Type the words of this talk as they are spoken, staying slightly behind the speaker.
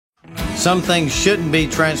some things shouldn't be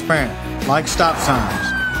transparent, like stop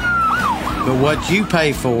signs. But what you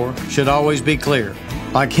pay for should always be clear,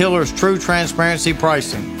 like Hiller's True Transparency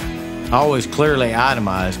Pricing. Always clearly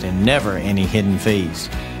itemized and never any hidden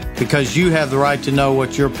fees. Because you have the right to know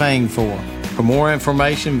what you're paying for. For more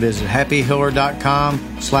information, visit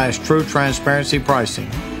happyhiller.com/true transparency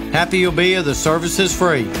pricing. Happy you'll be if the service is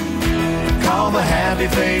free. Call the Happy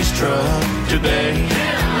Face Truck today.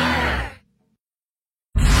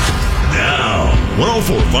 Now,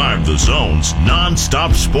 104.5 The Zone's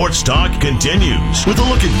non-stop sports talk continues with a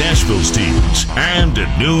look at Nashville's teams and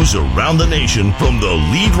at news around the nation from the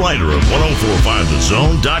lead writer of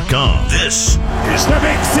 1045thezone.com. This is The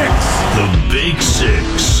Big Six. The Big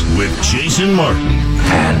Six with Jason Martin.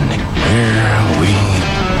 And here we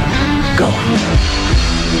go.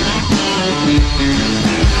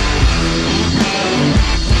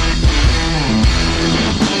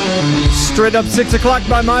 Straight up 6 o'clock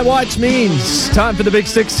by my watch means time for the Big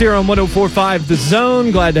Six here on 104.5 The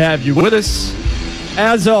Zone. Glad to have you with us.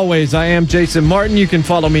 As always, I am Jason Martin. You can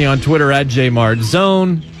follow me on Twitter at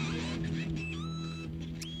JMartZone.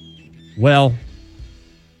 Well,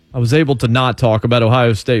 I was able to not talk about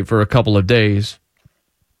Ohio State for a couple of days,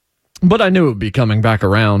 but I knew it would be coming back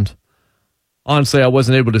around. Honestly, I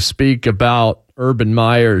wasn't able to speak about Urban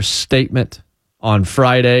Meyer's statement on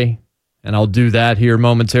Friday, and I'll do that here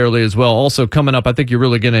momentarily as well. Also coming up, I think you're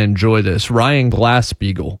really going to enjoy this. Ryan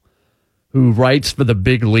Glasspiegel, who writes for The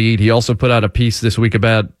Big Lead. He also put out a piece this week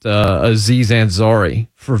about Aziz Ansari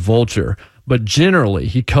for Vulture. But generally,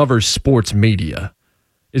 he covers sports media,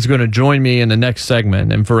 is going to join me in the next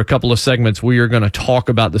segment. And for a couple of segments, we are going to talk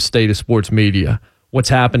about the state of sports media, what's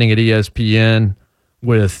happening at ESPN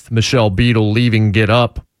with Michelle Beadle leaving Get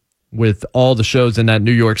Up, with all the shows in that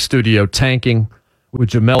New York studio tanking, with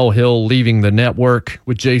Jamel Hill leaving the network,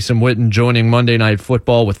 with Jason Witten joining Monday Night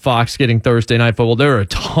Football, with Fox getting Thursday Night Football. There are a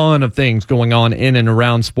ton of things going on in and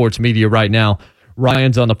around sports media right now.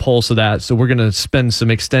 Ryan's on the pulse of that, so we're going to spend some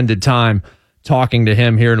extended time talking to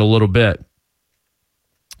him here in a little bit.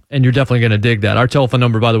 And you're definitely going to dig that. Our telephone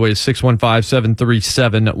number, by the way, is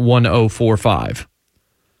 615-737-1045.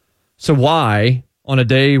 So why, on a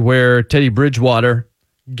day where Teddy Bridgewater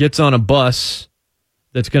gets on a bus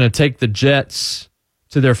that's going to take the Jets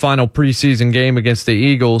to their final preseason game against the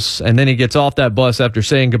Eagles, and then he gets off that bus after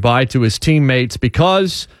saying goodbye to his teammates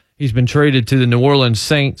because he's been traded to the New Orleans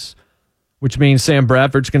Saints, which means Sam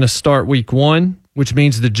Bradford's going to start week 1, which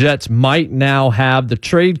means the Jets might now have the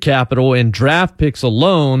trade capital and draft picks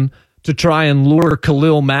alone to try and lure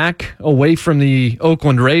Khalil Mack away from the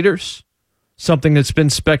Oakland Raiders, something that's been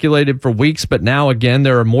speculated for weeks, but now again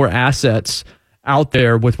there are more assets out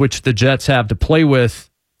there with which the Jets have to play with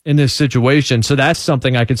in this situation. So that's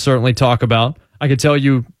something I could certainly talk about. I could tell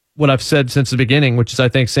you what I've said since the beginning, which is I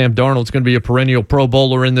think Sam Darnold's going to be a perennial Pro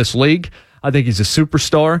Bowler in this league. I think he's a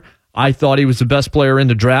superstar. I thought he was the best player in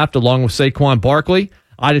the draft along with Saquon Barkley.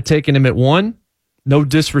 I'd have taken him at 1. No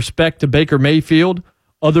disrespect to Baker Mayfield,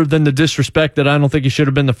 other than the disrespect that I don't think he should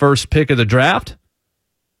have been the first pick of the draft.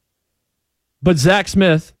 But Zach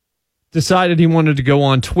Smith decided he wanted to go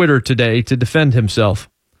on Twitter today to defend himself.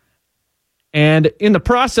 And in the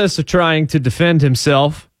process of trying to defend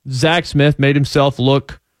himself, Zach Smith made himself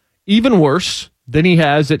look even worse than he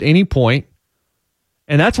has at any point.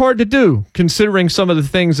 And that's hard to do, considering some of the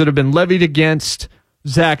things that have been levied against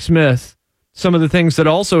Zach Smith, some of the things that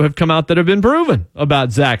also have come out that have been proven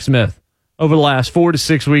about Zach Smith over the last 4 to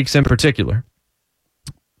 6 weeks in particular.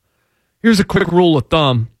 Here's a quick rule of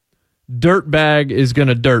thumb. Dirtbag is going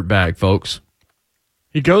to dirtbag, folks.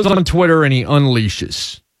 He goes on Twitter and he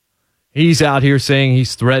unleashes. He's out here saying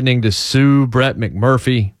he's threatening to sue Brett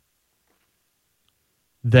McMurphy,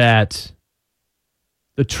 that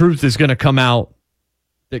the truth is going to come out,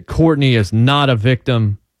 that Courtney is not a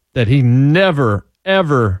victim, that he never,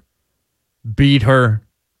 ever beat her.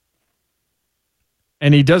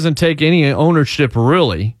 And he doesn't take any ownership,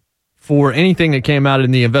 really, for anything that came out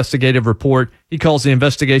in the investigative report. He calls the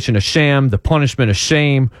investigation a sham, the punishment a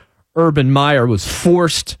shame. Urban Meyer was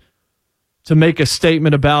forced to make a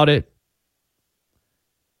statement about it.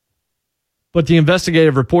 But the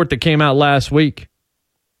investigative report that came out last week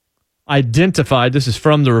identified, this is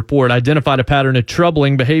from the report, identified a pattern of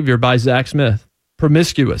troubling behavior by Zach Smith.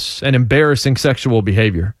 Promiscuous and embarrassing sexual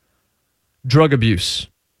behavior. Drug abuse.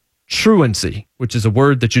 Truancy, which is a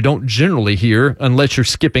word that you don't generally hear unless you're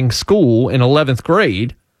skipping school in 11th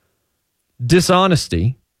grade.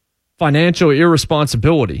 Dishonesty. Financial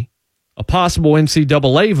irresponsibility. A possible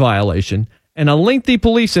NCAA violation. And a lengthy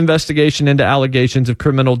police investigation into allegations of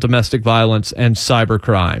criminal domestic violence and cyber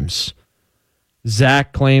crimes.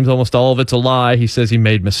 Zach claims almost all of it's a lie. He says he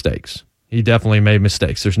made mistakes. He definitely made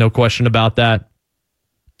mistakes. There's no question about that.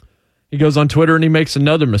 He goes on Twitter and he makes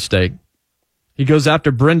another mistake. He goes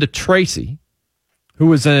after Brenda Tracy, who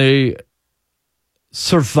was a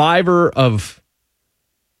survivor of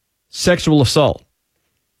sexual assault.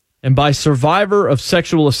 And by survivor of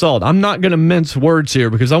sexual assault, I'm not going to mince words here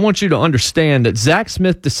because I want you to understand that Zach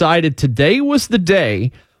Smith decided today was the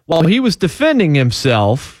day, while he was defending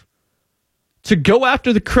himself, to go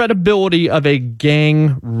after the credibility of a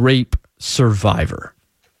gang rape survivor.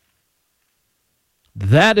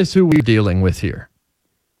 That is who we're dealing with here.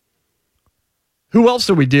 Who else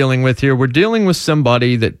are we dealing with here? We're dealing with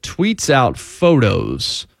somebody that tweets out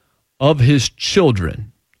photos of his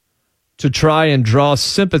children to try and draw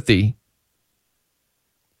sympathy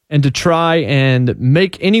and to try and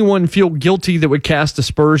make anyone feel guilty that would cast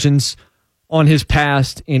aspersions on his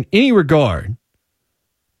past in any regard.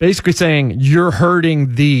 Basically saying, you're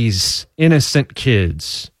hurting these innocent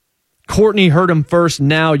kids. Courtney hurt them first,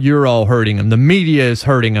 now you're all hurting them. The media is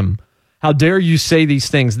hurting them. How dare you say these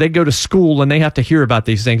things? They go to school and they have to hear about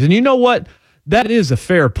these things. And you know what? That is a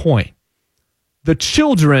fair point. The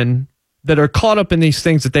children that are caught up in these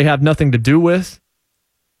things that they have nothing to do with,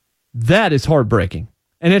 that is heartbreaking.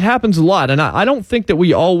 And it happens a lot. And I don't think that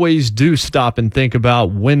we always do stop and think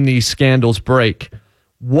about when these scandals break,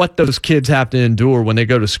 what those kids have to endure when they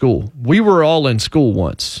go to school. We were all in school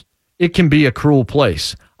once. It can be a cruel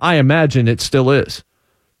place. I imagine it still is.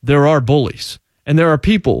 There are bullies, and there are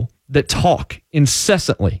people that talk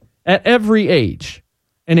incessantly at every age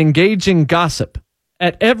and engage in gossip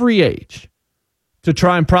at every age to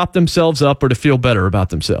try and prop themselves up or to feel better about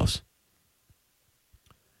themselves.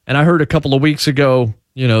 And I heard a couple of weeks ago,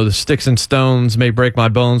 the sticks and stones may break my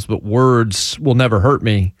bones, but words will never hurt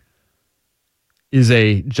me, is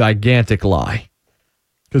a gigantic lie.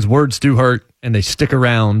 Because words do hurt, and they stick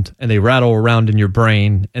around, and they rattle around in your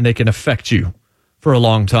brain, and they can affect you for a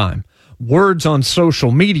long time. Words on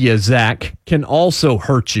social media, Zach, can also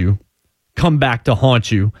hurt you, come back to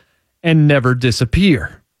haunt you, and never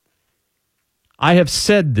disappear. I have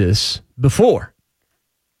said this before.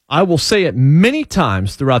 I will say it many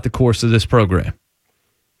times throughout the course of this program.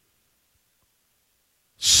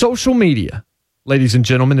 Social media, ladies and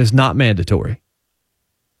gentlemen, is not mandatory.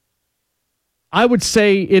 I would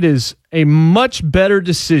say it is a much better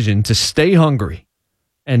decision to stay hungry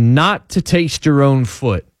and not to taste your own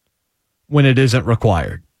foot when it isn't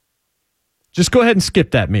required. Just go ahead and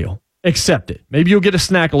skip that meal. Accept it. Maybe you'll get a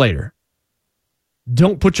snack later.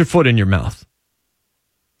 Don't put your foot in your mouth.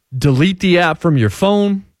 Delete the app from your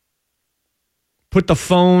phone. Put the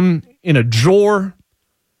phone in a drawer.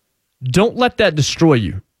 Don't let that destroy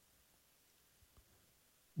you.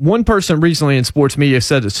 One person recently in sports media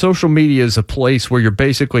said that social media is a place where you're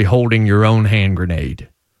basically holding your own hand grenade,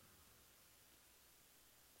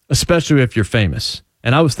 especially if you're famous.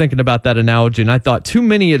 And I was thinking about that analogy, and I thought too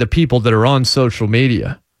many of the people that are on social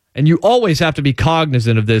media, and you always have to be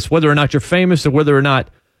cognizant of this, whether or not you're famous or whether or not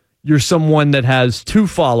you're someone that has 2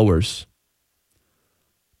 followers.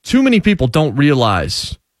 Too many people don't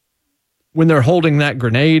realize when they're holding that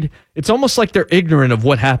grenade, it's almost like they're ignorant of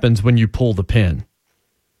what happens when you pull the pin.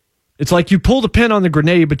 It's like you pull the pin on the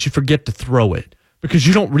grenade, but you forget to throw it because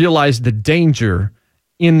you don't realize the danger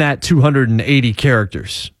in that 280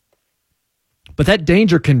 characters. But that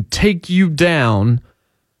danger can take you down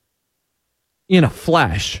in a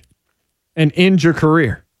flash and end your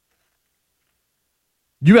career.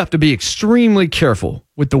 You have to be extremely careful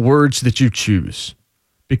with the words that you choose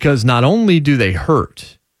because not only do they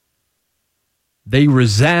hurt, they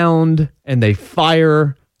resound and they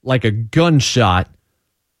fire like a gunshot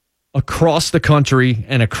across the country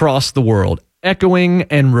and across the world, echoing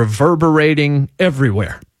and reverberating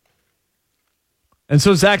everywhere. And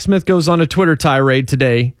so Zach Smith goes on a Twitter tirade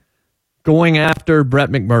today, going after Brett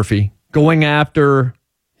McMurphy, going after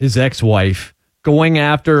his ex-wife, going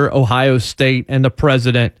after Ohio State and the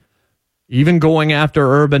president, even going after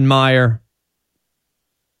Urban Meyer.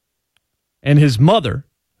 And his mother,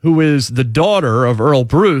 who is the daughter of Earl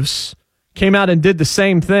Bruce, came out and did the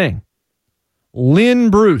same thing. Lynn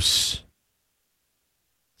Bruce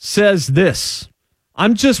says this: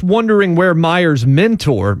 I'm just wondering where Meyer's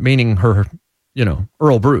mentor, meaning her,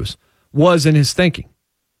 Earl Bruce, was in his thinking.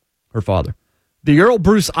 Her father. The Earl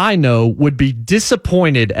Bruce I know would be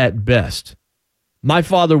disappointed at best. My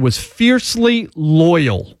father was fiercely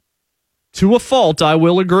loyal. To a fault, I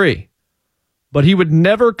will agree. But he would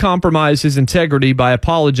never compromise his integrity by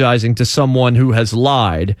apologizing to someone who has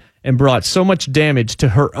lied and brought so much damage to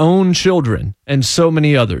her own children and so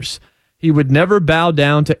many others. He would never bow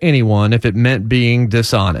down to anyone if it meant being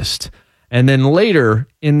dishonest. And then later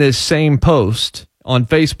in this same post on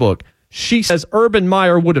Facebook, She says Urban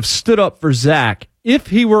Meyer would have stood up for Zach if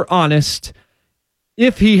he were honest,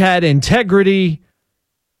 if he had integrity,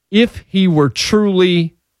 if he were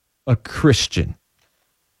truly a Christian.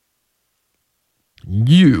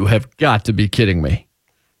 You have got to be kidding me.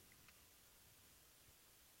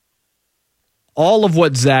 All of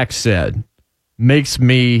what Zach said makes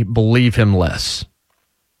me believe him less.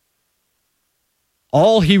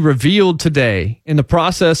 All he revealed today in the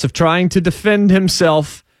process of trying to defend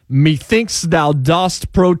himself, methinks thou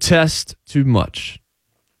dost protest too much.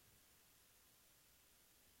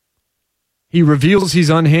 He reveals he's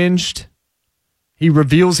unhinged. He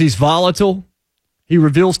reveals he's volatile. He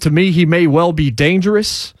reveals to me he may well be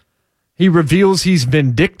dangerous. He reveals he's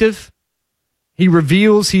vindictive. He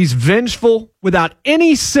reveals he's vengeful without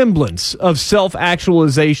any semblance of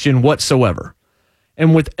self-actualization whatsoever.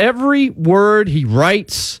 And with every word he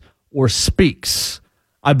writes or speaks,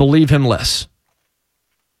 I believe him less.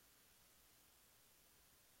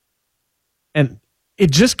 And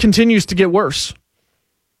it just continues to get worse.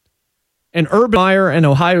 And Urban Meyer and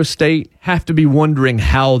Ohio State have to be wondering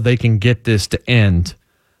how they can get this to end.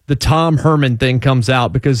 The Tom Herman thing comes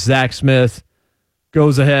out because Zach Smith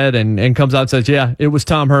goes ahead and comes out and says, yeah, it was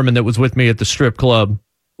Tom Herman that was with me at the strip club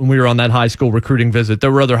when we were on that high school recruiting visit.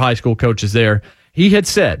 There were other high school coaches there. He had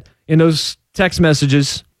said in those text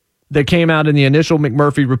messages that came out in the initial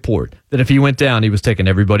McMurphy report that if he went down, he was taking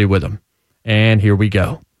everybody with him. And here we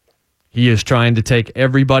go. He is trying to take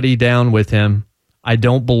everybody down with him. I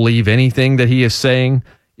don't believe anything that he is saying.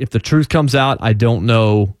 If the truth comes out, I don't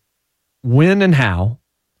know when and how.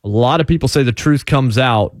 A lot of people say the truth comes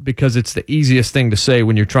out because it's the easiest thing to say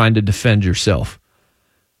when you're trying to defend yourself.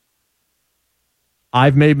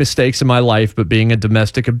 I've made mistakes in my life, but being a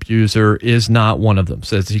domestic abuser is not one of them.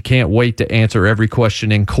 Says he can't wait to answer every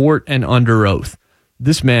question in court and under oath.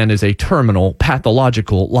 This man is a terminal,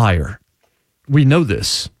 pathological liar. We know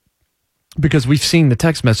this because we've seen the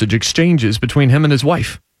text message exchanges between him and his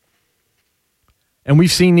wife. And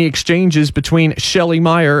we've seen the exchanges between Shelley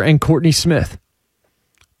Meyer and Courtney Smith.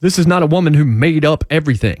 This is not a woman who made up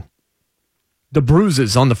everything. The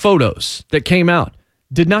bruises on the photos that came out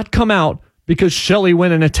did not come out because Shelley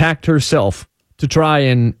went and attacked herself to try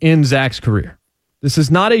and end Zach's career. This is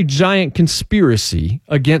not a giant conspiracy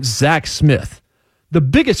against Zach Smith. The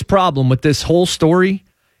biggest problem with this whole story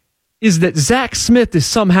is that Zach Smith is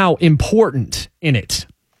somehow important in it.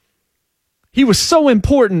 He was so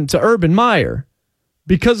important to Urban Meyer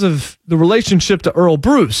because of the relationship to Earl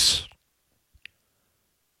Bruce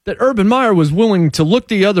that Urban Meyer was willing to look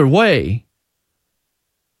the other way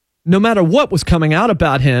no matter what was coming out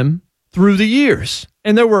about him through the years.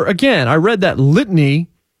 And there were, again, I read that litany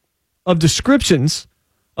of descriptions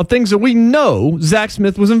of things that we know Zach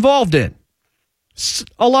Smith was involved in.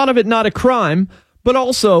 A lot of it not a crime, but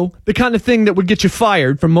also the kind of thing that would get you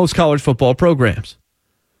fired from most college football programs.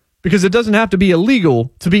 Because it doesn't have to be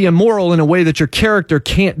illegal to be immoral in a way that your character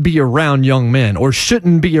can't be around young men or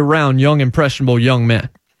shouldn't be around young, impressionable young men.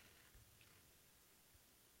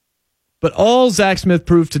 But all Zach Smith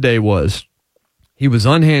proved today was he was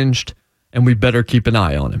unhinged, and we better keep an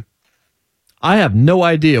eye on him. I have no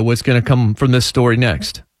idea what's going to come from this story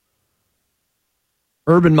next.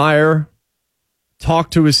 Urban Meyer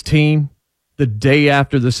talked to his team the day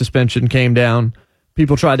after the suspension came down.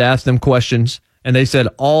 People tried to ask them questions, and they said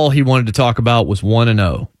all he wanted to talk about was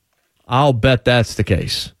 1-0. I'll bet that's the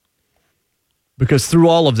case. Because through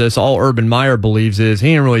all of this, all Urban Meyer believes is he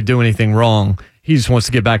didn't really do anything wrong. He just wants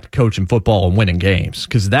to get back to coaching football and winning games,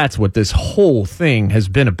 because that's what this whole thing has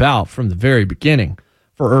been about from the very beginning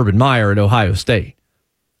for Urban Meyer at Ohio State.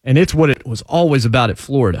 And it's what it was always about at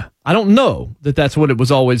Florida. I don't know that that's what it was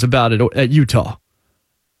always about at Utah,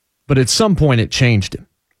 but at some point it changed him.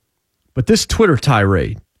 But this Twitter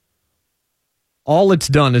tirade, all it's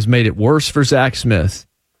done is made it worse for Zach Smith,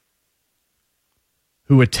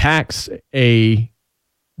 who attacks a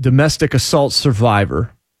domestic assault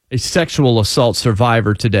survivor, a sexual assault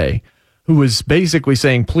survivor today, who was basically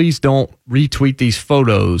saying, please don't retweet these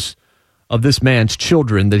photos of this man's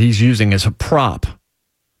children that he's using as a prop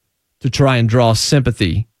to try and draw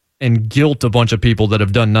sympathy and guilt a bunch of people that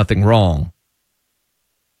have done nothing wrong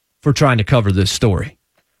for trying to cover this story.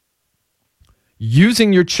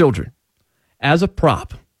 Using your children as a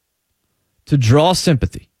prop to draw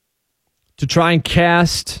sympathy, to try and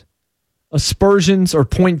cast aspersions or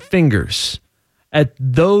point fingers at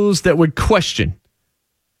those that would question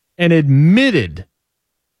an admitted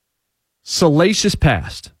salacious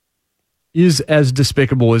past is as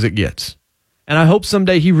despicable as it gets. And I hope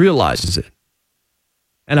someday he realizes it.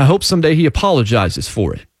 And I hope someday he apologizes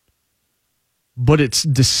for it. But it's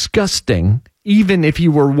disgusting even if he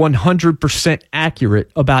were 100%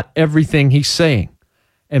 accurate about everything he's saying.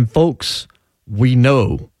 And folks, we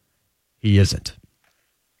know he isn't.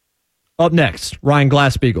 Up next, Ryan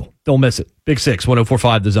Glasspiegel. Don't miss it. Big 6,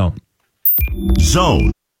 104.5 The Zone.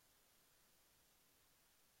 Zone.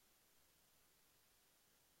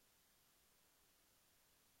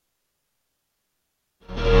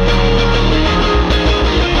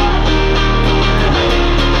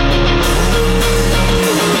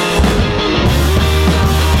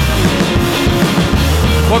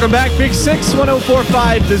 Welcome back, Big 6,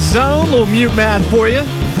 104.5 The Zone. A little mute man for you.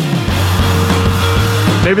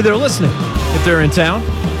 Maybe they're listening if they're in town.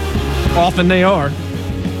 Often they are.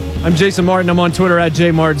 I'm Jason Martin. I'm on Twitter at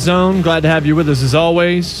JMartZone. Glad to have you with us as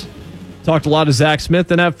always. Talked a lot of Zach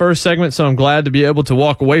Smith in that first segment, so I'm glad to be able to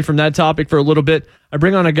walk away from that topic for a little bit. I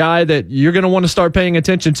bring on a guy that you're going to want to start paying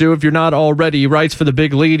attention to if you're not already. He writes for the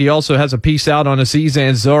Big Lead. He also has a piece out on Aziz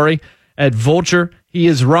Ansari at Vulture. He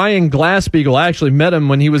is Ryan Glasspiegel. I actually met him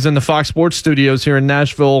when he was in the Fox Sports studios here in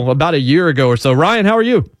Nashville about a year ago or so. Ryan, how are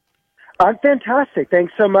you? I'm fantastic.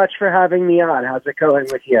 Thanks so much for having me on. How's it going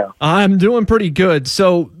with you? I'm doing pretty good.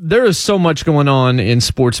 So there is so much going on in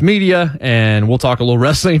sports media, and we'll talk a little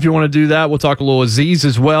wrestling if you want to do that. We'll talk a little Aziz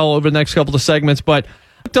as well over the next couple of segments. But I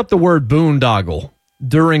looked up the word boondoggle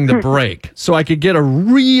during the break so I could get a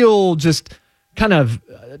real just kind of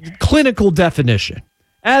clinical definition.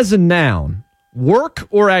 As a noun, work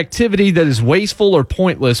or activity that is wasteful or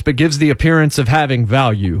pointless but gives the appearance of having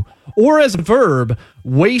value. Or as a verb,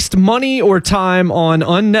 waste money or time on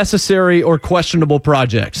unnecessary or questionable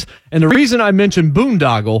projects. And the reason I mentioned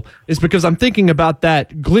boondoggle is because I'm thinking about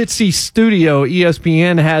that glitzy studio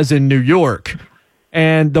ESPN has in New York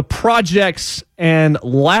and the projects and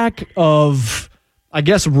lack of, I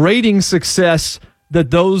guess, rating success that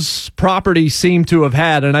those properties seem to have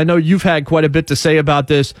had. And I know you've had quite a bit to say about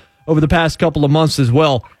this over the past couple of months as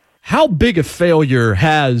well. How big a failure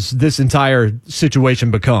has this entire situation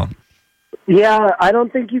become? Yeah, I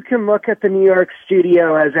don't think you can look at the New York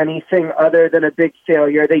studio as anything other than a big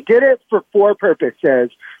failure. They did it for four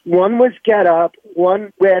purposes. One was Get Up,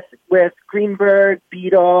 one with Greenberg,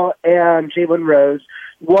 Beadle, and Jalen Rose.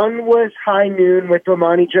 One was High Noon with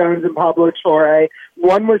Bomani Jones and Pablo Torre.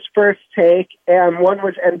 One was First Take, and one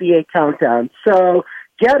was NBA Countdown. So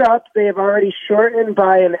Get Up, they have already shortened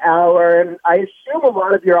by an hour, and I assume a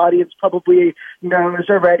lot of your audience probably knows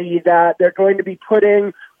already that they're going to be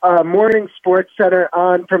putting morning Sports Center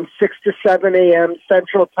on from 6 to 7 a.m.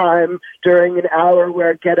 Central Time during an hour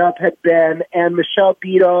where Get Up had been, and Michelle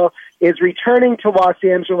Beadle is returning to Los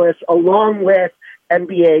Angeles along with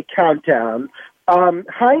NBA Countdown.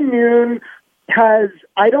 High Noon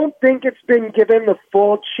I don't think it's been given the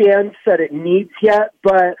full chance that it needs yet,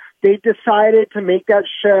 but they decided to make that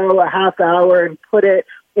show a half hour and put it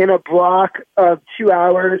in a block of 2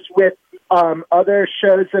 hours with other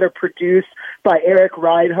shows that are produced by Eric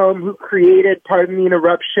Rydholm, who created Pardon the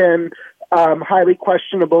Interruption, Highly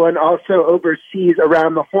Questionable, and also oversees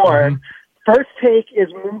Around the Horn. Mm-hmm. First Take is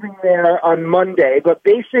moving there on Monday, but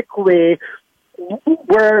basically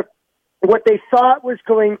what they thought was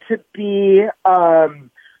going to be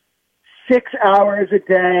 6 hours a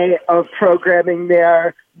day of programming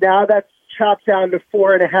there, now that's chopped down to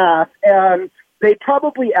 4.5, and they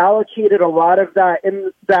probably allocated a lot of that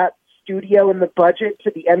in that studio in the budget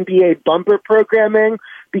to the NBA bumper programming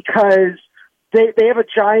because they have a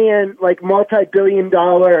giant, like,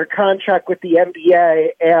 multi-billion-dollar contract with the NBA,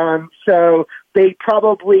 and so they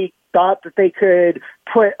probably thought that they could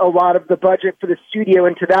put a lot of the budget for the studio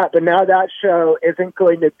into that, but now that show isn't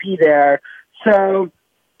going to be there. So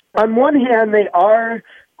on one hand, they are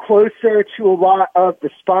closer to a lot of the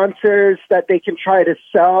sponsors that they can try to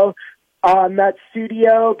sell on that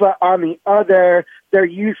studio, but on the other, they're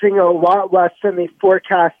using a lot less than they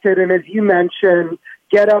forecasted. And as you mentioned,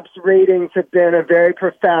 Get Up's ratings have been a very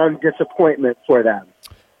profound disappointment for them.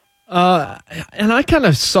 And I kind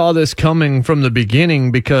of saw this coming from the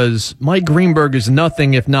beginning because Mike Greenberg is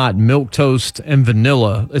nothing if not milquetoast and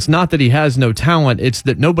vanilla. It's not that he has no talent. It's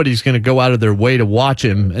that nobody's going to go out of their way to watch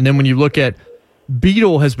him. And then when you look at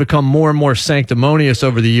Beadle has become more and more sanctimonious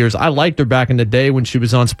over the years. I liked her back in the day when she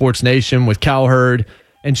was on Sports Nation with Cowherd,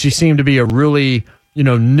 and she seemed to be a really,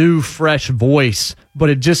 new, fresh voice. But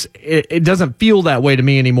it doesn't feel that way to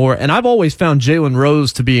me anymore. And I've always found Jalen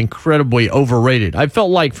Rose to be incredibly overrated. I felt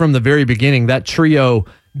like from the very beginning that trio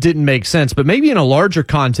didn't make sense. But maybe in a larger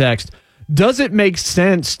context, does it make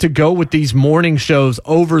sense to go with these morning shows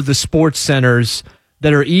over the sports centers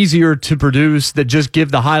that are easier to produce, that just give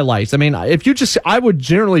the highlights? I mean, I would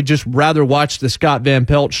generally just rather watch the Scott Van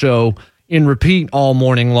Pelt show in repeat all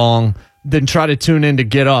morning long than try to tune in to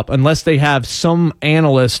Get Up unless they have some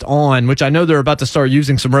analyst on, which I know they're about to start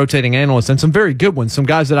using some rotating analysts and some very good ones, some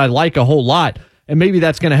guys that I like a whole lot, and maybe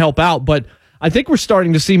that's going to help out. But I think we're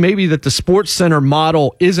starting to see maybe that the Sports Center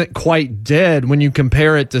model isn't quite dead when you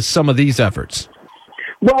compare it to some of these efforts.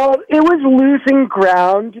 Well, it was losing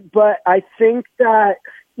ground, but I think that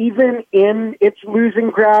even in its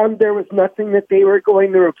losing ground, there was nothing that they were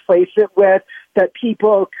going to replace it with that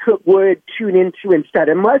people would tune into instead.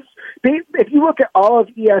 If you look at all of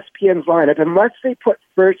ESPN's lineup, unless they put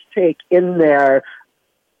First Take in there,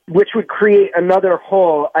 which would create another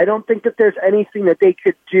hole, I don't think that there's anything that they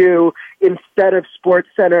could do instead of Sports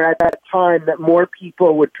Center at that time that more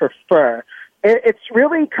people would prefer. It's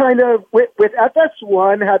really kind of, with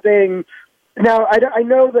FS1 having, now I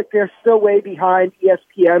know that they're still way behind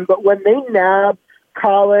ESPN, but when they nab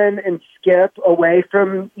Colin and Skip away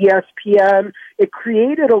from ESPN, it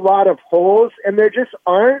created a lot of holes, and there just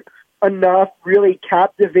aren't enough really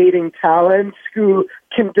captivating talents who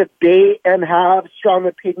can debate and have strong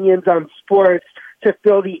opinions on sports to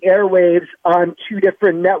fill the airwaves on two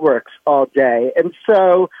different networks all day. And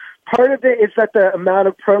so part of it is that the amount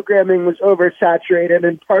of programming was oversaturated,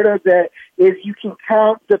 and part of it is you can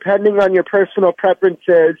count, depending on your personal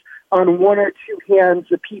preferences, on one or two hands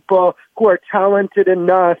the people who are talented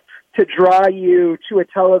enough to draw you to a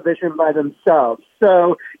television by themselves.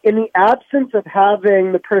 So in the absence of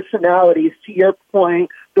having the personalities, to your point,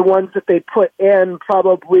 the ones that they put in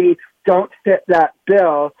probably don't fit that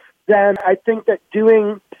bill, then I think that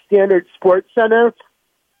doing standard Sports Center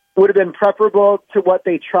would have been preferable to what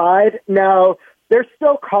they tried. Now, they're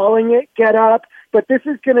still calling it Get Up, but this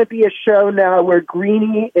is going to be a show now where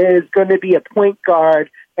Greeny is going to be a point guard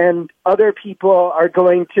and other people are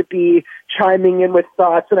going to be chiming in with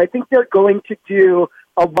thoughts. And I think they're going to do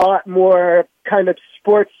a lot more kind of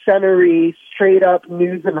Sports Center-y, straight-up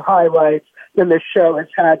news and highlights than the show has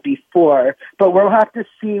had before. But we'll have to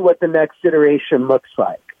see what the next iteration looks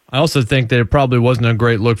like. I also think that it probably wasn't a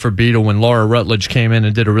great look for Beadle when Laura Rutledge came in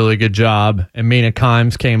and did a really good job, and Mina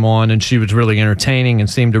Kimes came on, and she was really entertaining and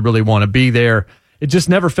seemed to really want to be there. It just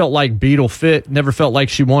never felt like Beadle fit, never felt like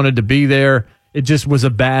she wanted to be there. It just was a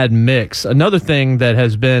bad mix. Another thing that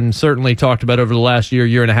has been certainly talked about over the last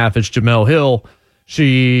year and a half is Jemele Hill.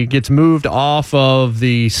 She gets moved off of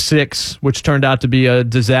the 6, which turned out to be a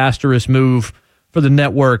disastrous move for the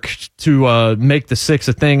network to make the 6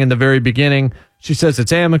 a thing in the very beginning. She says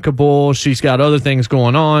it's amicable. She's got other things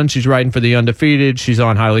going on. She's writing for The Undefeated. She's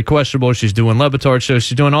on Highly Questionable. She's doing Levitard shows.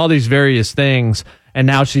 She's doing all these various things, and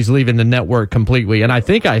now she's leaving the network completely. And I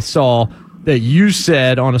think I saw that you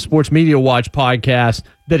said on a Sports Media Watch podcast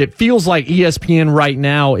that it feels like ESPN right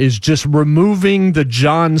now is just removing the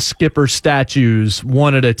John Skipper statues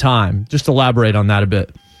one at a time. Just elaborate on that a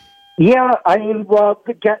bit. Yeah, I mean, well,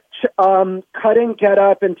 cutting Get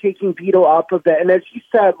Up and taking Beadle off of it. And as you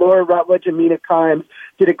said, Laura Rutledge and Mina Kimes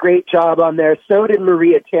did a great job on there. So did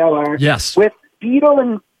Maria Taylor. Yes. With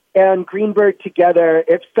Beadle and Greenberg together,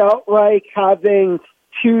 it felt like having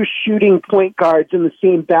two shooting point guards in the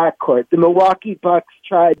same backcourt. The Milwaukee Bucks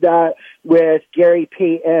tried that with Gary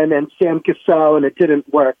Payton and Sam Cassell, and it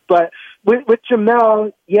didn't work. But with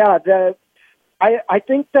Jemele, yeah, I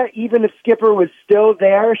think that even if Skipper was still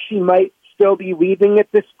there, she might still be leaving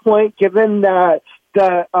at this point, given that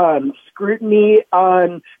the scrutiny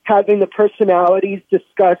on having the personalities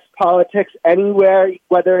discuss politics anywhere,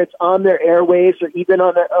 whether it's on their airwaves or even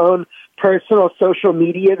on their own personal social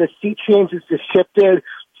media. The sea change has just shifted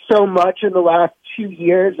so much in the last 2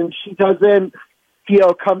 years, and she doesn't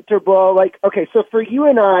feel comfortable. Like, okay, so for you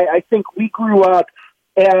and I think we grew up,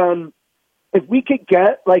 and if we could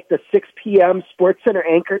get like the 6 p.m. Sports Center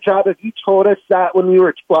anchor job, if you told us that when we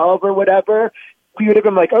were 12 or whatever, we would have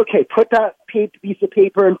been like, okay, put that piece of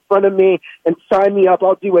paper in front of me and sign me up.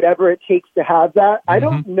 I'll do whatever it takes to have that. Mm-hmm. I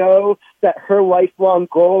don't know that her lifelong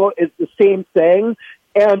goal is the same thing.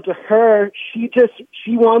 And to her,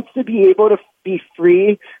 she wants to be able to be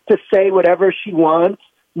free to say whatever she wants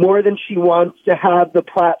more than she wants to have the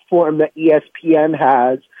platform that ESPN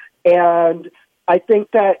has. And I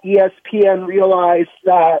think that ESPN realized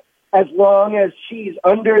that as long as she's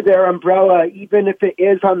under their umbrella, even if it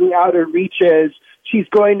is on the outer reaches, she's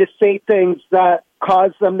going to say things that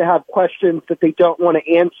cause them to have questions that they don't want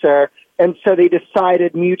to answer. And so they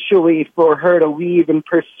decided mutually for her to leave and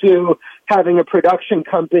pursue having a production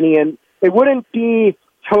company. And it wouldn't be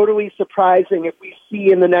totally surprising if we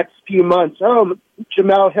see in the next few months,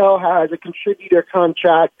 Jemele Hill has a contributor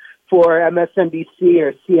contract for MSNBC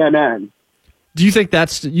or CNN. Do you think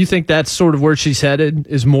that's sort of where she's headed,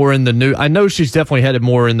 is more in the new? I know she's definitely headed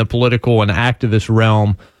more in the political and activist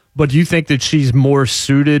realm, but do you think that she's more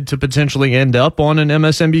suited to potentially end up on an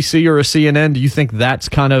MSNBC or a CNN? Do you think that's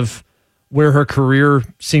kind of where her career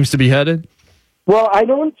seems to be headed? Well, I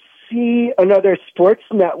don't see another sports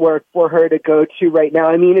network for her to go to right now.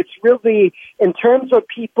 I mean, it's really, in terms of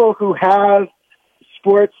people who have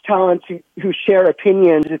sports talents who share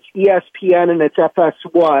opinions, it's ESPN and it's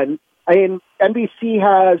FS1. I mean, NBC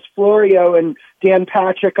has Florio and Dan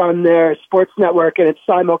Patrick on their sports network, and it's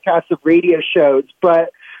simulcast of radio shows.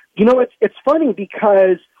 But, you know, it's funny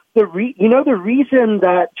because the reason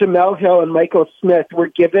that Jemele Hill and Michael Smith were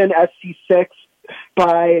given SC6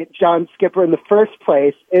 by John Skipper in the first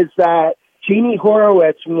place is that Jeannie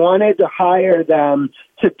Horowitz wanted to hire them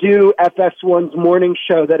to do FS1's morning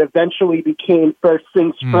show that eventually became First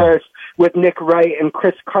Things First with Nick Wright and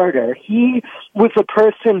Chris Carter. He was the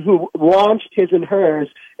person who launched His and Hers,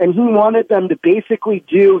 and he wanted them to basically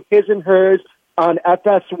do His and Hers on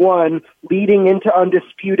FS1 leading into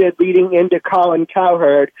Undisputed, leading into Colin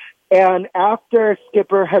Cowherd. And after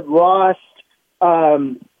Skipper had lost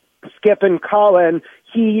Skip and Colin,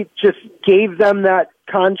 he just gave them that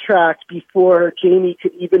contract before Jamie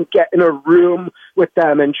could even get in a room with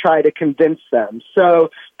them and try to convince them. So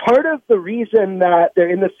part of the reason that they're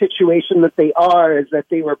in the situation that they are is that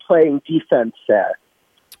they were playing defense there.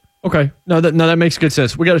 Okay. No, that makes good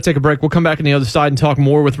sense. We got to take a break. We'll come back on the other side and talk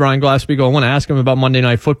more with Ryan Glasspiegel. I want to ask him about Monday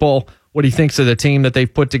Night Football, what he thinks of the team that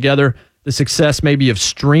they've put together, the success maybe of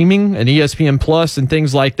streaming and ESPN Plus and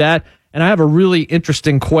things like that. And I have a really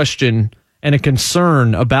interesting question and a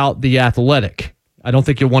concern about The Athletic. I don't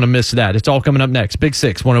think you'll want to miss that. It's all coming up next. Big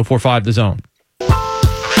Six, 104.5 The Zone.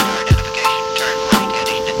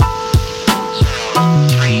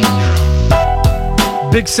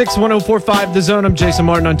 Big Six, 104.5 The Zone. I'm Jason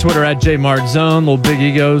Martin on Twitter at JMartZone. Little Big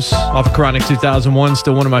Egos off of Chronic 2001.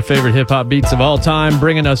 Still one of my favorite hip-hop beats of all time.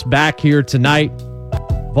 Bringing us back here tonight.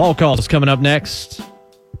 Vol Calls coming up next.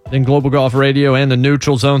 Then Global Golf Radio and the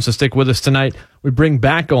Neutral Zone, so stick with us tonight. We bring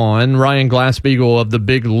back on Ryan Glasspiegel of the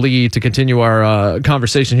Big Lead to continue our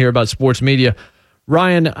conversation here about sports media.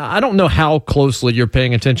 Ryan, I don't know how closely you're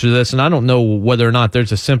paying attention to this, and I don't know whether or not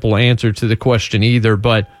there's a simple answer to the question either,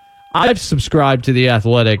 but I've subscribed to The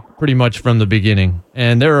Athletic pretty much from the beginning,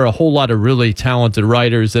 and there are a whole lot of really talented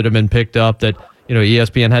writers that have been picked up that, you know,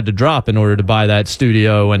 ESPN had to drop in order to buy that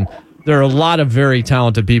studio, and there are a lot of very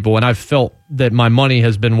talented people, and I've felt that my money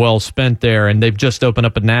has been well spent there, and they've just opened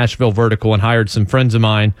up a Nashville vertical and hired some friends of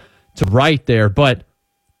mine to write there. But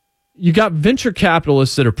you got venture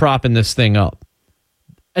capitalists that are propping this thing up.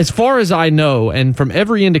 As far as I know, and from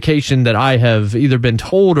every indication that I have either been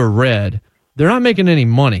told or read, they're not making any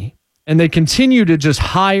money. And they continue to just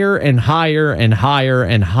hire and hire and hire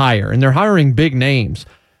and hire, and they're hiring big names.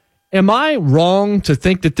 Am I wrong to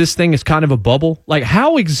think that this thing is kind of a bubble? Like,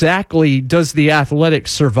 how exactly does The Athletic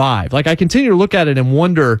survive? Like, I continue to look at it and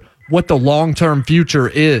wonder what the long-term future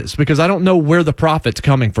is, because I don't know where the profit's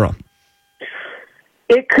coming from.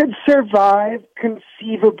 It could survive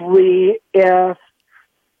conceivably if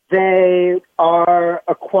they are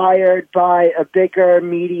acquired by a bigger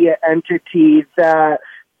media entity that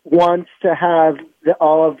wants to have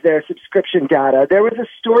all of their subscription data. There was a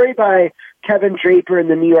story by Kevin Draper in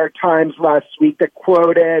the New York Times last week that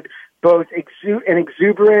quoted both an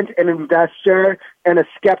exuberant investor and a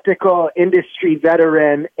skeptical industry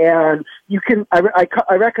veteran. And you can,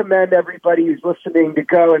 I recommend everybody who's listening to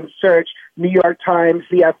go and search New York Times,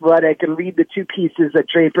 The Athletic, and read the two pieces that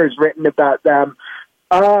Draper's written about them.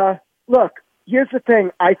 Look, here's the thing.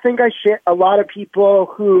 I think a lot of people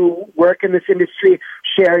who work in this industry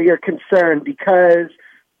share your concern, because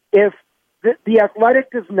if the Athletic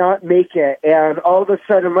does not make it, and all of a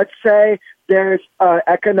sudden, let's say there's an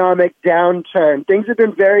economic downturn. Things have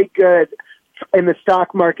been very good in the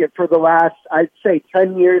stock market for the last, I'd say,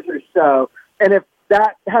 10 years or so. And if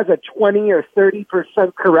that has a 20 or 30%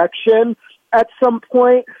 correction at some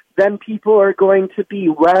point, then people are going to be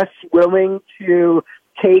less willing to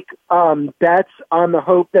take bets on the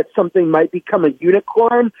hope that something might become a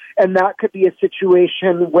unicorn, and that could be a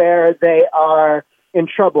situation where they are in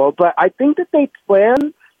trouble. But I think that they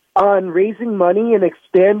plan on raising money and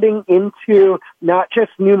expanding into not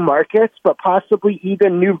just new markets, but possibly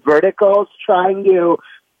even new verticals, trying to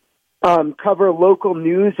cover local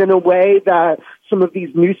news in a way that some of these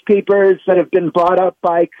newspapers that have been bought up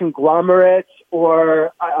by conglomerates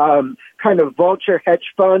or kind of vulture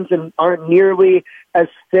hedge funds and aren't nearly as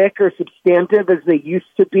thick or substantive as they used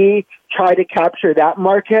to be, try to capture that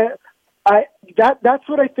market. That's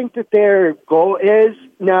what I think that their goal is.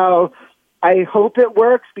 Now, I hope it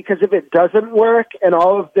works, because if it doesn't work and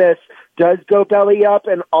all of this does go belly up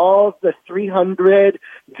and all of the 300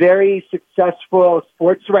 very successful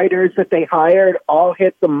sports writers that they hired all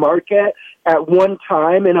hit the market at one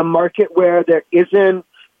time in a market where there isn't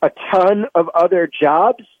a ton of other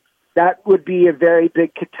jobs, that would be a very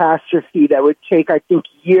big catastrophe that would take, I think,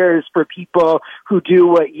 years for people who do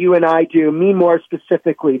what you and I do, me more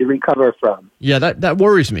specifically, to recover from. Yeah, that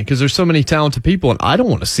worries me, because there's so many talented people, and I don't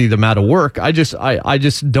want to see them out of work. I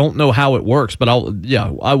just don't know how it works. But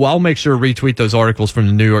I'll make sure to retweet those articles from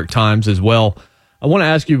the New York Times as well. I want to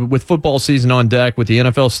ask you, with football season on deck, with the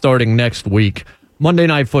NFL starting next week, Monday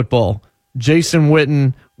Night Football, Jason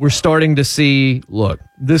Witten, we're starting to see, look,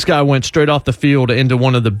 this guy went straight off the field into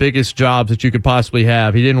one of the biggest jobs that you could possibly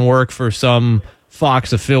have. He didn't work for some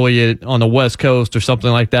Fox affiliate on the West Coast or something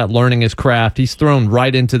like that, learning his craft. He's thrown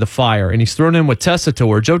right into the fire, and he's thrown in with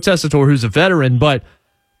Tessitore, Joe Tessitore, who's a veteran, but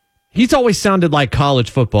he's always sounded like college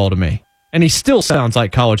football to me. And he still sounds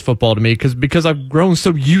like college football to me because I've grown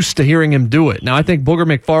so used to hearing him do it. Now, I think Booger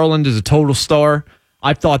McFarland is a total star.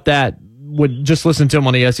 I've thought that. Would just listen to him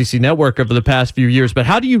on the SEC Network over the past few years. But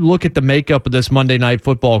how do you look at the makeup of this Monday Night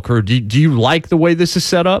Football crew? Do you like the way this is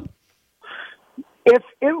set up? If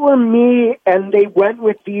it were me and they went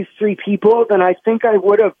with these three people, then I think I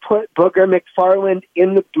would have put Booger McFarland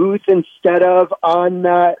in the booth instead of on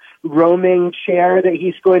that roaming chair that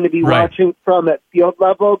he's going to be watching from at field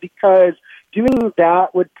level, because doing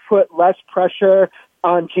that would put less pressure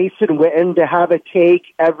on Jason Witten to have a take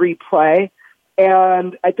every play.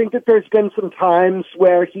 And I think that there's been some times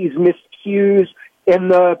where he's missed cues in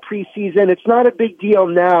the preseason. It's not a big deal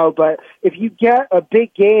now, but if you get a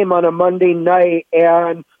big game on a Monday night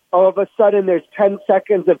and all of a sudden there's 10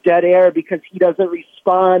 seconds of dead air because he doesn't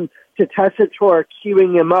respond to Tessitore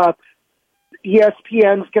queuing him up,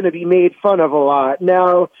 ESPN's going to be made fun of a lot.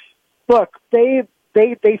 Now, look, they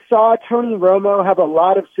saw Tony Romo have a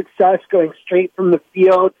lot of success going straight from the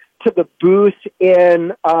field to the booth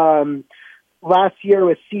in last year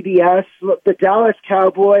with CBS. Look, the Dallas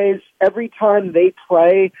Cowboys, every time they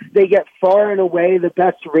play, they get far and away the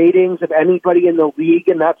best ratings of anybody in the league,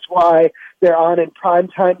 and that's why they're on in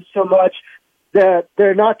primetime so much.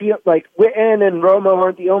 They're not Witten and Romo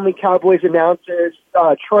aren't the only Cowboys announcers.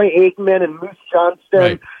 Troy Aikman and Moose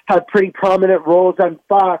Johnston have pretty prominent roles on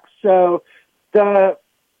Fox. So the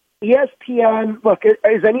ESPN, look,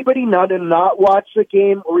 is anybody not to not watch the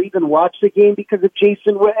game or even watch the game because of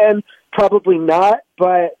Jason Witten? Probably not,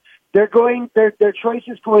 but their choice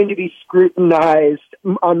is going to be scrutinized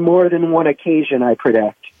on more than one occasion, I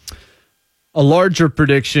predict. A larger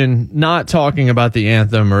prediction, not talking about the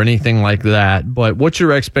anthem or anything like that, but what's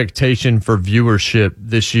your expectation for viewership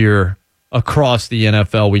this year across the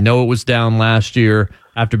NFL? We know it was down last year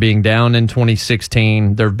after being down in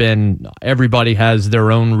 2016. Everybody has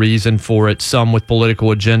their own reason for it, some with political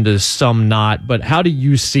agendas, some not. But how do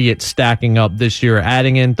you see it stacking up this year?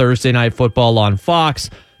 Adding in Thursday Night Football on Fox,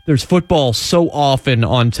 there's football so often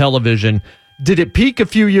on television. Did it peak a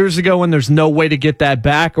few years ago and there's no way to get that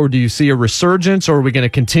back, or do you see a resurgence, or are we going to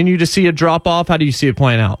continue to see a drop-off? How do you see it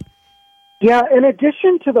playing out? Yeah, in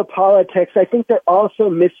addition to the politics, I think they're also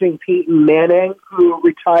missing Peyton Manning, who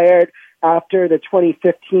retired after the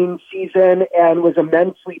 2015 season and was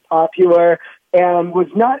immensely popular and was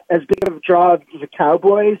not as big of a draw as the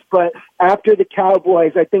Cowboys. But after the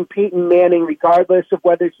Cowboys, I think Peyton Manning, regardless of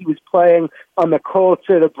whether he was playing on the Colts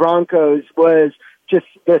or the Broncos, was just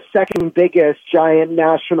the second biggest giant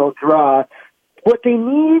national draw. What they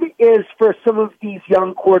need is for some of these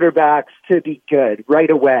young quarterbacks to be good right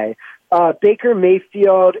away. Baker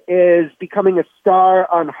Mayfield is becoming a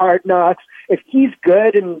star on Hard Knocks. If he's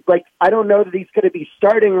good, and I don't know that he's going to be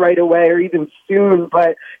starting right away or even soon,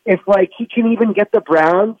 but if he can even get the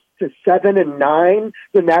Browns to 7-9,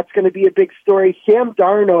 then that's going to be a big story. Sam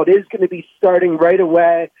Darnold is going to be starting right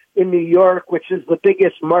away in New York, which is the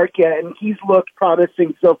biggest market, and he's looked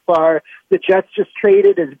promising so far. The Jets just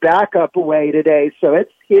traded his backup away today, so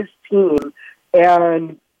it's his team,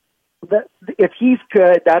 and if he's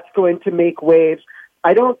good, that's going to make waves.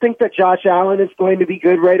 I don't think that Josh Allen is going to be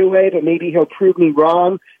good right away, but maybe he'll prove me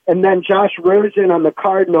wrong. And then Josh Rosen on the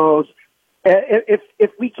Cardinals, if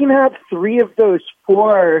we can have three of those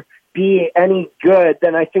four be any good,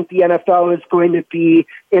 then I think the NFL is going to be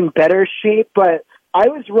in better shape. But I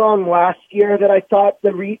was wrong last year that I thought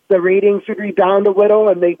the ratings would rebound a little,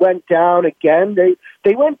 and they went down again.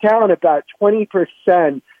 They went down about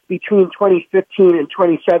 20% between 2015 and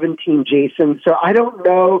 2017, Jason. So I don't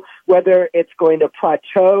know whether it's going to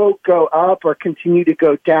plateau, go up, or continue to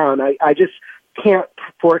go down. I just can't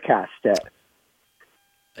forecast it.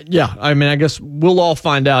 Yeah, I mean, I guess we'll all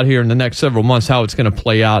find out here in the next several months how it's going to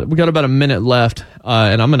play out. We got about a minute left,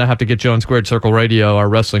 and I'm going to have to get you on Squared Circle Radio, our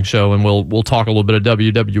wrestling show, and we'll talk a little bit of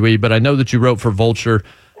WWE. But I know that you wrote for Vulture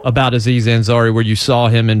about Aziz Ansari, where you saw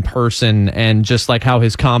him in person, and just like how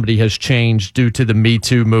his comedy has changed due to the Me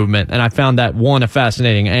Too movement. And I found that, one, a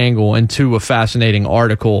fascinating angle, and two, a fascinating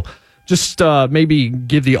article. Just maybe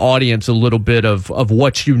give the audience a little bit of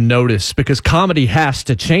what you notice, because comedy has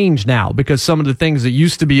to change now, because some of the things that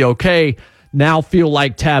used to be okay now feel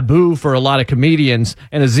like taboo for a lot of comedians.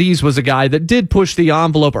 And Aziz was a guy that did push the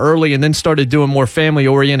envelope early and then started doing more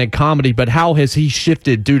family-oriented comedy. But how has he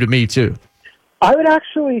shifted due to Me Too? I would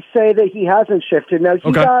actually say that he hasn't shifted. Now,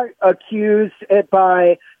 he got accused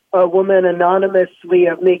by a woman anonymously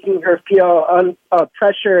of making her feel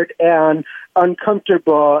pressured and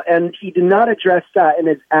uncomfortable, and he did not address that in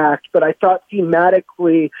his act. But I thought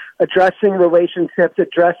thematically addressing relationships,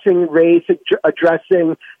 addressing race,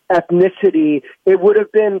 addressing ethnicity, it would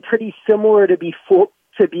have been pretty similar to before.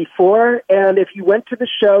 And if you went to the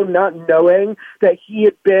show not knowing that he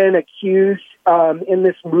had been accused in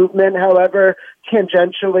this movement, however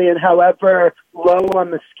tangentially and however low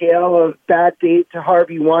on the scale of Bad Date to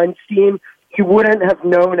Harvey Weinstein, you wouldn't have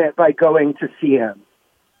known it by going to see him.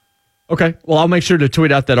 Okay, well, I'll make sure to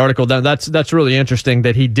tweet out that article. That's really interesting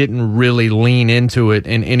that he didn't really lean into it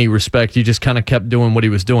in any respect. He just kind of kept doing what he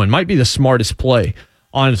was doing. Might be the smartest play,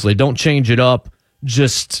 honestly. Don't change it up.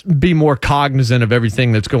 Just be more cognizant of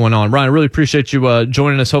everything that's going on. Ryan, I really appreciate you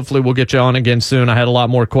joining us. Hopefully we'll get you on again soon. I had a lot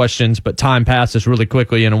more questions, but time passes really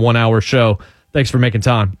quickly in a 1 hour show. Thanks for making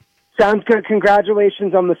time. Sounds good.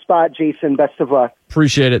 Congratulations on the spot, Jason. Best of luck.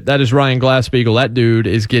 Appreciate it. That is Ryan Glasspiegel. That dude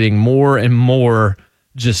is getting more and more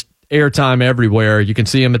just airtime everywhere. You can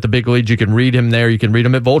see him at the big leagues. You can read him there. You can read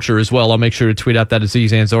him at Vulture as well. I'll make sure to tweet out that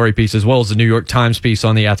Aziz Ansari piece as well as the New York Times piece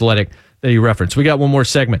on The Athletic that you referenced. We got one more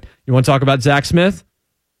segment. You want to talk about Zach Smith?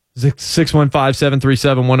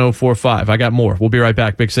 615-737-1045. I got more. We'll be right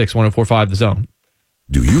back. Big 6, 1045 The Zone.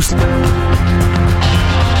 Do you...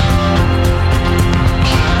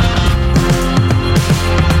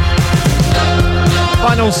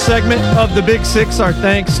 Final segment of the Big Six. Our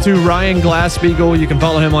thanks to Ryan Glasspiegel. You can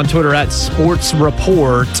follow him on Twitter at Sports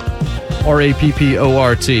Report,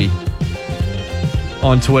 RAPPORT.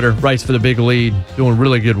 On Twitter, writes for the Big Lead, doing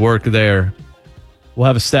really good work there. We'll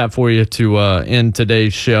have a stat for you to end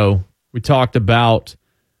today's show. We talked about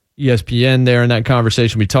ESPN there in that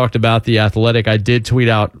conversation. We talked about The Athletic. I did tweet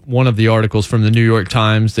out one of the articles from the New York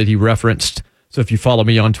Times that he referenced. So if you follow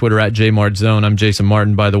me on Twitter at JMartZone, I'm Jason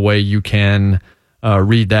Martin, by the way. You can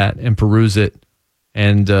read that and peruse it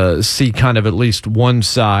and see kind of at least one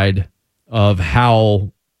side of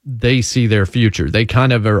how they see their future. They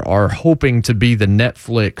kind of are hoping to be the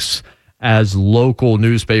Netflix as local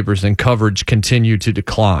newspapers and coverage continue to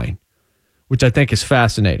decline, which I think is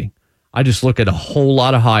fascinating. I just look at a whole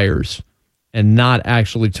lot of hires and not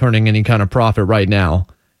actually turning any kind of profit right now.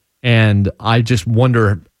 And I just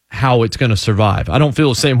wonder how it's going to survive. I don't feel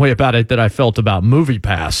the same way about it that I felt about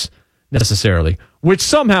MoviePass necessarily, which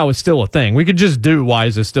somehow is still a thing. We could just do why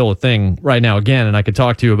is it still a thing right now again, and I could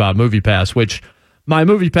talk to you about MoviePass, which my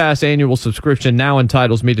MoviePass annual subscription now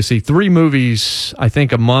entitles me to see 3 movies, I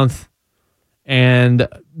think, a month. And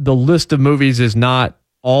the list of movies is not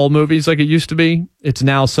all movies like it used to be. It's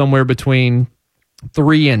now somewhere between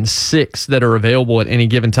 3 and 6 that are available at any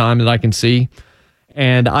given time that I can see.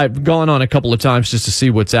 And I've gone on a couple of times just to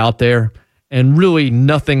see what's out there. And really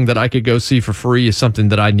nothing that I could go see for free is something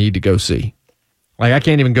that I need to go see. Like I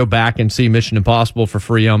can't even go back and see Mission Impossible for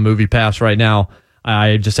free on MoviePass right now.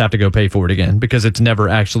 I just have to go pay for it again because it's never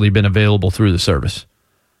actually been available through the service.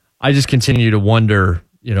 I just continue to wonder,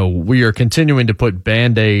 we are continuing to put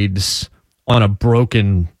Band-Aids on a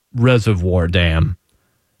broken reservoir dam.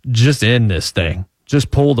 Just end this thing.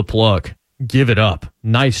 Just pull the plug. Give it up.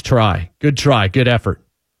 Nice try. Good effort.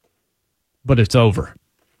 But it's over.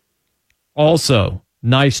 Also,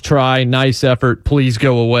 nice try, nice effort. Please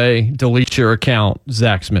go away. Delete your account,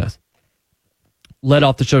 Zach Smith. Led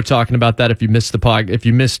off the show talking about that. If you missed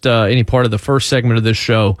any part of the first segment of this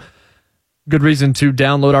show, good reason to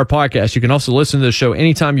download our podcast. You can also listen to the show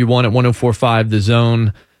anytime you want at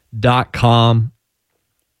 1045thezone.com,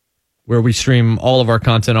 where we stream all of our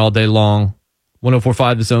content all day long.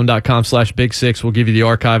 1045thezone.com/Big Six will give you the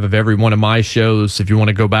archive of every one of my shows. If you want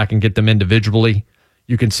to go back and get them individually,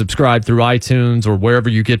 you can subscribe through iTunes or wherever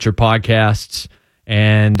you get your podcasts.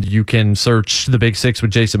 And you can search The Big Six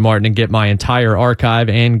with Jason Martin and get my entire archive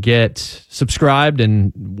and get subscribed,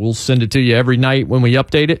 and we'll send it to you every night when we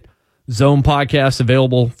update it. Zone podcast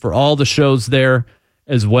available for all the shows there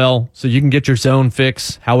as well. So you can get your Zone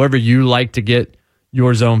fix however you like to get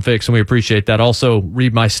your zone fix, and we appreciate that. Also,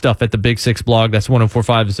 read my stuff at the Big Six blog. That's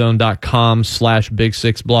 1045thezone.com/Big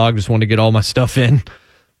Six blog. Just want to get all my stuff in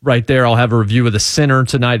right there. I'll have a review of The Sinner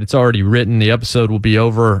tonight. It's already written. The episode will be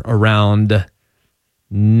over around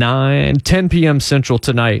 10 p.m. Central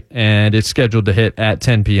tonight, and it's scheduled to hit at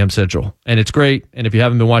 10 p.m. Central. And it's great, and if you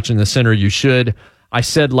haven't been watching The Sinner, you should. I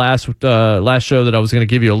said last show that I was going to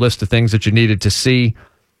give you a list of things that you needed to see.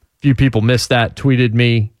 A few people missed that, tweeted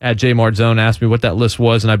me at JMartzone, asked me what that list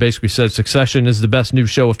was, and I basically said Succession is the best new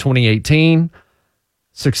show of 2018.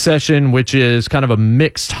 Succession, which is kind of a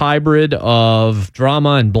mixed hybrid of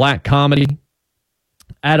drama and black comedy.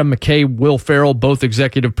 Adam McKay, Will Ferrell, both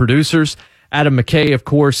executive producers. Adam McKay, of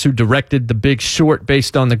course, who directed The Big Short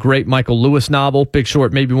based on the great Michael Lewis novel. Big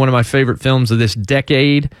Short may be one of my favorite films of this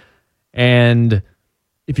decade. And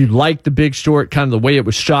if you like The Big Short, kind of the way it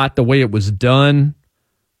was shot, the way it was done,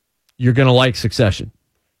 you're going to like Succession.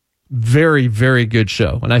 Very, very good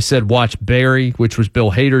show. And I said watch Barry, which was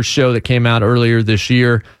Bill Hader's show that came out earlier this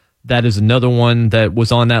year. That is another one that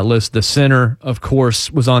was on that list. The Sinner, of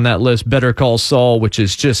course, was on that list. Better Call Saul, which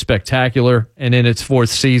is just spectacular, and in its 4th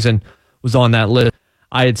season was on that list.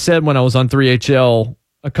 I had said when I was on 3HL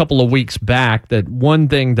a couple of weeks back that one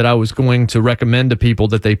thing that I was going to recommend to people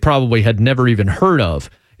that they probably had never even heard of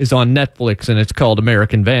is on Netflix, and it's called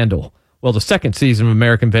American Vandal. Well, the 2nd season of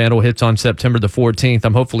American Vandal hits on September the 14th.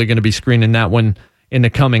 I'm hopefully going to be screening that one in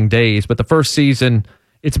the coming days. But the 1st season,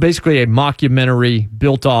 it's basically a mockumentary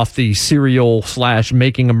built off the serial /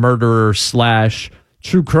 making a murderer /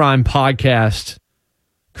 true crime podcast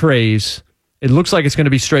craze. It looks like it's going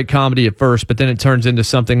to be straight comedy at first, but then it turns into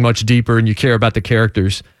something much deeper, and you care about the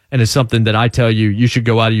characters. And it's something that I tell you, you should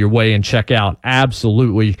go out of your way and check out.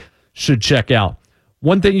 Absolutely should check out.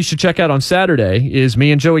 One thing you should check out on Saturday is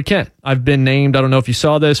me and Joey Kent. I've been named, I don't know if you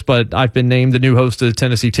saw this, but I've been named the new host of the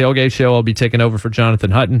Tennessee Tailgate Show. I'll be taking over for Jonathan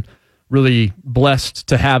Hutton. Really blessed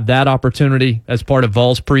to have that opportunity as part of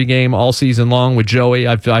Vols pregame all season long with Joey.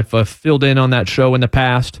 I've filled in on that show in the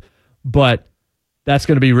past, but that's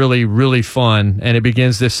going to be really, really fun. And it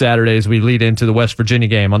begins this Saturday as we lead into the West Virginia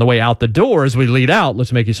game. On the way out the door, as we lead out,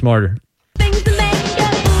 let's make you smarter. Things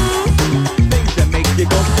that make you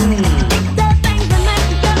go, things that make you go,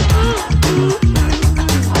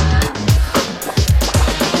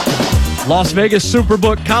 Las Vegas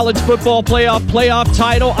Superbook college football playoff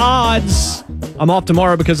title odds. I'm off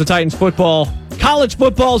tomorrow because of Titans football. College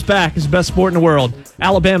football's back. It's the best sport in the world.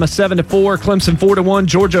 Alabama 7-4, Clemson 4-1,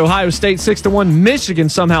 Georgia, Ohio State 6-1, Michigan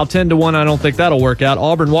somehow 10-1. I don't think that'll work out.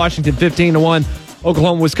 Auburn, Washington 15-1,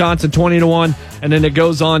 Oklahoma, Wisconsin 20-1, and then it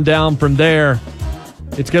goes on down from there.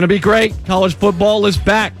 It's going to be great. College football is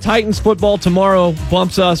back. Titans football tomorrow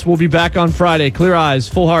bumps us. We'll be back on Friday. Clear eyes,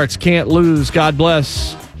 full hearts, can't lose. God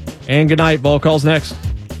bless. And good night. Ball calls next.